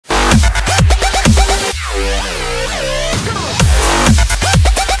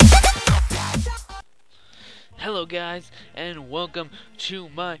guys, and welcome to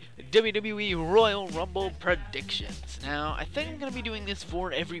my WWE Royal Rumble predictions. Now, I think I'm going to be doing this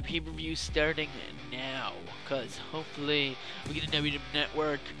for every pay-per-view starting now, because hopefully we get a WWE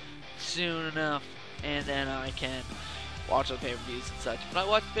Network soon enough, and then I can watch the pay-per-views and such. But I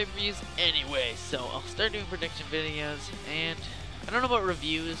watch the pay-per-views anyway, so I'll start doing prediction videos, and I don't know about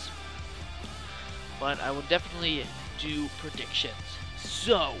reviews, but I will definitely do predictions.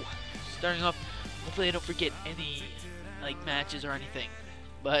 So, starting off, hopefully I don't forget any matches or anything.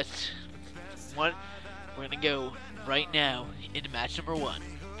 But we're gonna go right now into match number 1,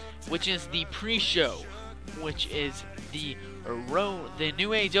 which is the pre-show, which is the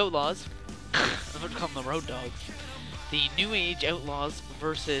New Age Outlaws. I'm gonna call them the Road Dogs. The New Age Outlaws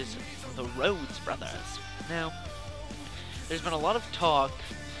versus the Rhodes Brothers. Now, there's been a lot of talk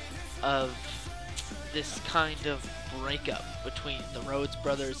of this kind of breakup between the Rhodes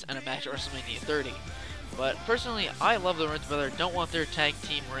Brothers and a match at WrestleMania 30. But personally, I love the Rhodes Brothers. Don't want their tag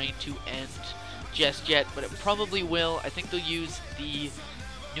team reign to end just yet, but it probably will. I think they'll use the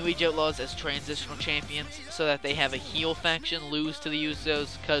New Age Outlaws as transitional champions so that they have a heel faction lose to the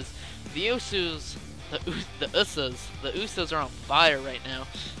Usos, because the Usos are on fire right now,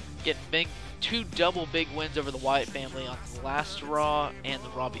 getting two double big wins over the Wyatt family on the last Raw and the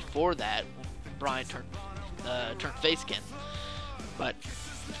Raw before that. Bryan turned face again. But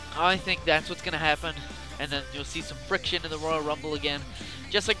I think that's what's going to happen, and then you'll see some friction in the Royal Rumble again.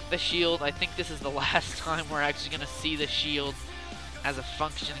 Just like the Shield, I think this is the last time we're actually going to see the Shield as a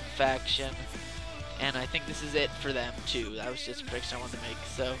functioning faction, and I think this is it for them too. That was just a prediction I wanted to make.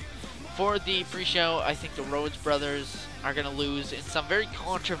 So for the pre-show, I think the Rhodes Brothers are going to lose in some very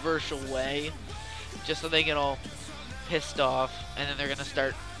controversial way, just so they get all pissed off, and then they're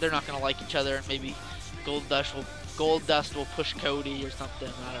not going to like each other, and maybe Goldust will push Cody or something.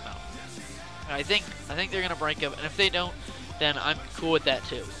 I don't know. I think they're gonna break up, and if they don't, then I'm cool with that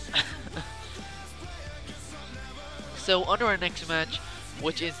too. So under our next match,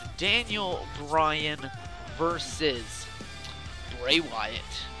 which is Daniel Bryan versus Bray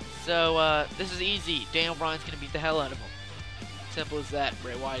Wyatt. So this is easy. Daniel Bryan's gonna beat the hell out of him. Simple as that.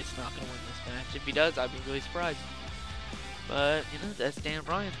 Bray Wyatt's not gonna win this match. If he does, I'd be really surprised. But you know, that's Daniel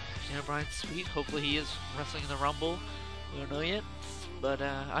Bryan. Daniel Bryan's sweet. Hopefully he is wrestling in the Rumble. We don't know yet. But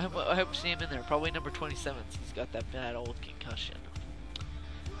I hope to see him in there. Probably number 27 since he's got that bad old concussion.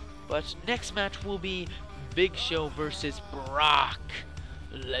 But next match will be Big Show versus Brock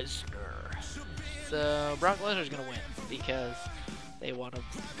Lesnar. So Brock Lesnar's going to win because they want to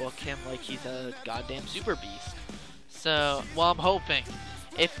book him like he's a goddamn super beast. So, well, I'm hoping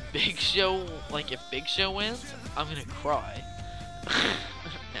if Big Show wins, I'm going to cry.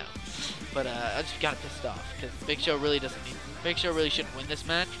 No. But I just got pissed off because Big Show really shouldn't win this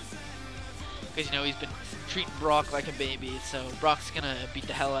match, because you know he's been treating Brock like a baby. So Brock's gonna beat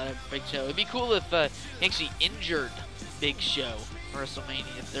the hell out of Big Show. It'd be cool if he actually injured Big Show for WrestleMania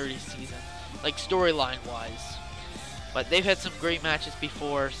 30 season, like storyline wise. But they've had some great matches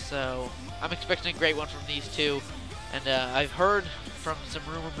before, so I'm expecting a great one from these two. And I've heard from some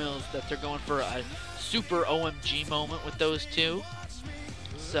rumor mills that they're going for a super OMG moment with those two.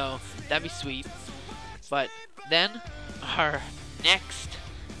 So that'd be sweet. But then our next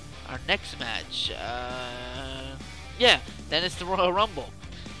match, then it's the Royal Rumble.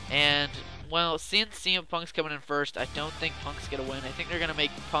 And well, since CM Punk's coming in first, I don't think Punk's gonna win. I think they're gonna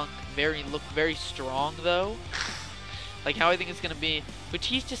make Punk look very strong though. Like how I think it's gonna be.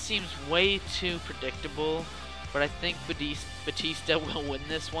 Batista seems way too predictable, but I think Batista will win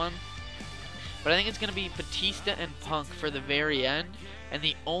this one. But I think it's going to be Batista and Punk for the very end. And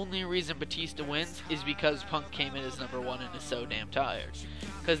the only reason Batista wins is because Punk came in as number 1 and is so damn tired.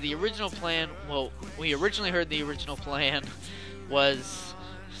 Because the original plan, well, we originally heard the original plan was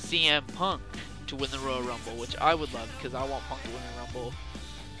CM Punk to win the Royal Rumble, which I would love because I want Punk to win the Rumble.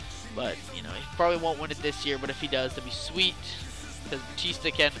 But, you know, he probably won't win it this year, but if he does, that'd be sweet. Because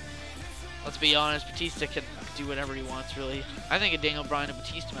Batista can, let's be honest, Batista can do whatever he wants, really. I think a Daniel Bryan and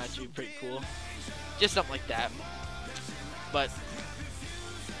Batista match would be pretty cool. Just something like that. But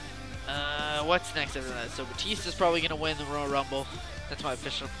what's next after that? So Batista's probably going to win the Royal Rumble. That's my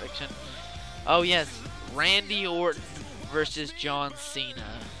official prediction. Oh, yes. Randy Orton versus John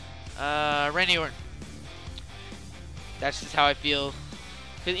Cena. Randy Orton. That's just how I feel.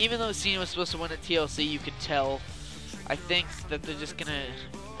 Because even though Cena was supposed to win at TLC, you could tell. I think that they're just going to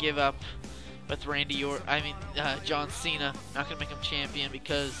give up with John Cena. Not going to make him champion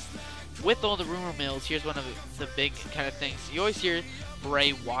because with all the rumor mills, here's one of the big kind of things. You always hear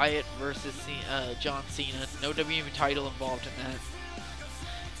Bray Wyatt versus John Cena. No WWE title involved in that.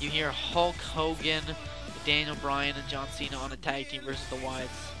 You hear Hulk Hogan Daniel Bryan and John Cena on a tag team versus the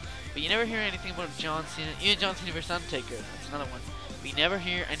Wyatts. But you never hear anything about John Cena, even John Cena versus Undertaker. That's another one. But you never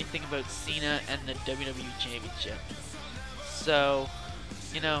hear anything about Cena and the WWE Championship. So,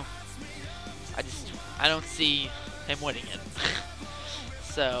 you know, I don't see him winning it.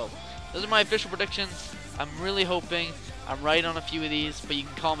 So, those are my official predictions. I'm really hoping I'm right on a few of these, but you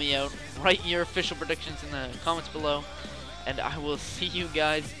can call me out. Write your official predictions in the comments below, and I will see you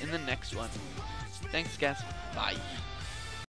guys in the next one. Thanks, guys. Bye.